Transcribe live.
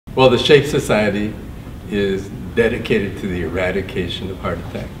Well, the SHAPE Society is dedicated to the eradication of heart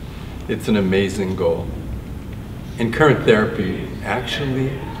attack. It's an amazing goal. And current therapy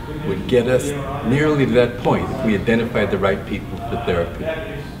actually would get us nearly to that point if we identified the right people for therapy.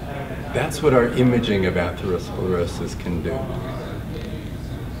 That's what our imaging of atherosclerosis can do.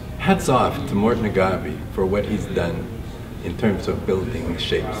 Hats off to Morton Agavi for what he's done in terms of building the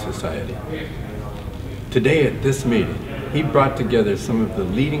SHAPE Society. Today at this meeting, he brought together some of the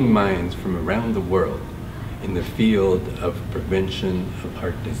leading minds from around the world in the field of prevention of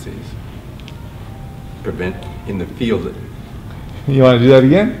heart disease. In the field. You want to do that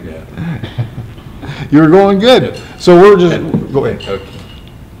again? Yeah. You're going good. Yeah. So we're just, go ahead. Okay.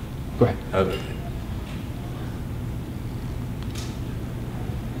 Go ahead.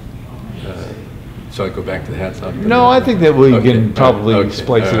 Shall I go back to the hats off? No, I think that we can probably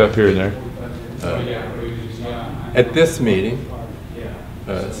splice it up here and there. At this meeting,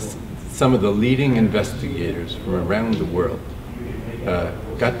 some of the leading investigators from around the world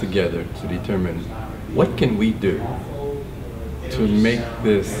got together to determine what can we do to make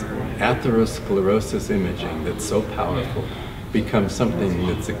this atherosclerosis imaging that's so powerful become something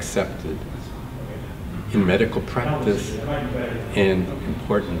that's accepted in medical practice and,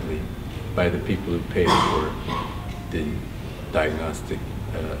 importantly, by the people who pay for the diagnostic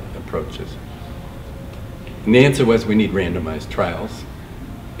approaches. And the answer was we need randomized trials.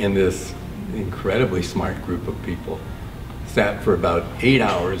 And this incredibly smart group of people sat for about 8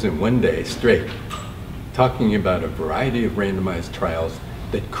 hours in one day straight, talking about a variety of randomized trials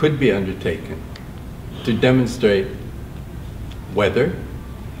that could be undertaken to demonstrate whether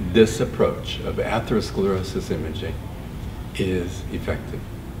this approach of atherosclerosis imaging is effective.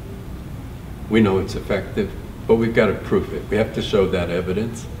 We know it's effective, but we've got to prove it. We have to show that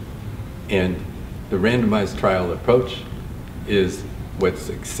evidence. And the randomized trial approach is what's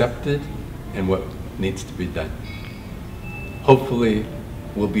accepted and what needs to be done. Hopefully,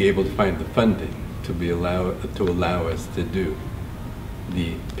 we'll be able to find the funding to allow us to do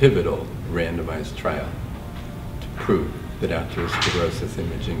the pivotal randomized trial to prove that atherosclerosis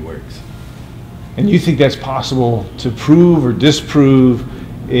imaging works. And you think that's possible to prove or disprove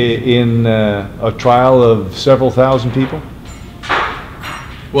in a trial of several thousand people?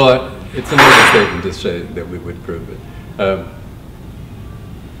 Well, it's an understatement to say that we would prove it.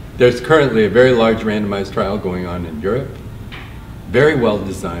 There's currently a very large randomized trial going on in Europe, very well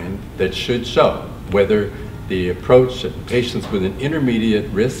designed, that should show whether the approach of patients with an intermediate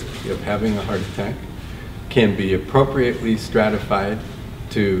risk of having a heart attack can be appropriately stratified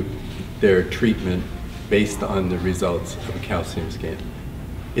to their treatment based on the results of a calcium scan.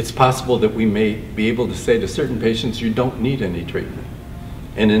 It's possible that we may be able to say to certain patients, you don't need any treatment.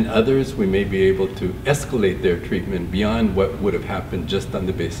 And in others, we may be able to escalate their treatment beyond what would have happened just on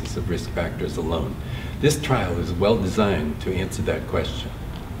the basis of risk factors alone. This trial is well designed to answer that question.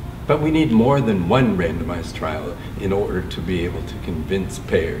 But we need more than one randomized trial in order to be able to convince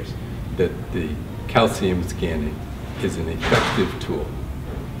payers that the calcium scanning is an effective tool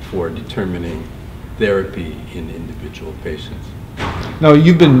for determining therapy in individual patients. Now,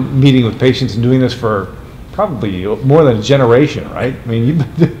 you've been meeting with patients and doing this for probably more than a generation, right? I mean,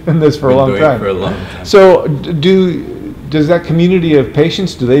 you've been doing this for a long time. For a long time. So does that community of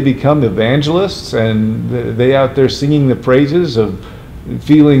patients, do they become evangelists and they out there singing the praises of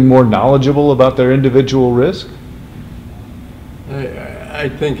feeling more knowledgeable about their individual risk? I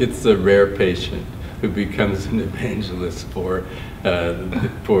think it's a rare patient who becomes an evangelist for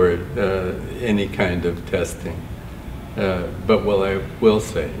any kind of testing. But what I will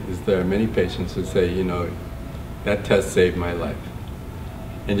say is there are many patients who say, you know, that test saved my life.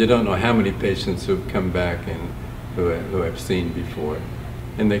 And you don't know how many patients who have come back and who I've seen before.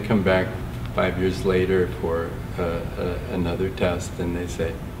 And they come back 5 years later for another test and they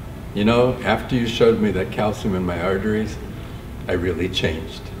say, you know, after you showed me that calcium in my arteries, I really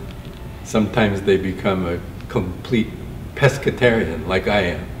changed. Sometimes they become a complete pescatarian like I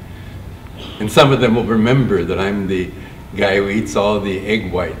am. And some of them will remember that I'm the guy who eats all the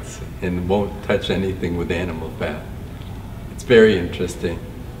egg whites and won't touch anything with animal fat. It's very interesting.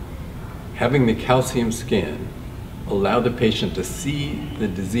 Having the calcium scan allow the patient to see the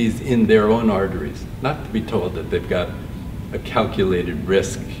disease in their own arteries, not to be told that they've got a calculated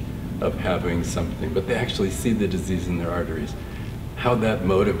risk of having something, but they actually see the disease in their arteries, how that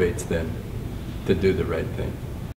motivates them to do the right thing.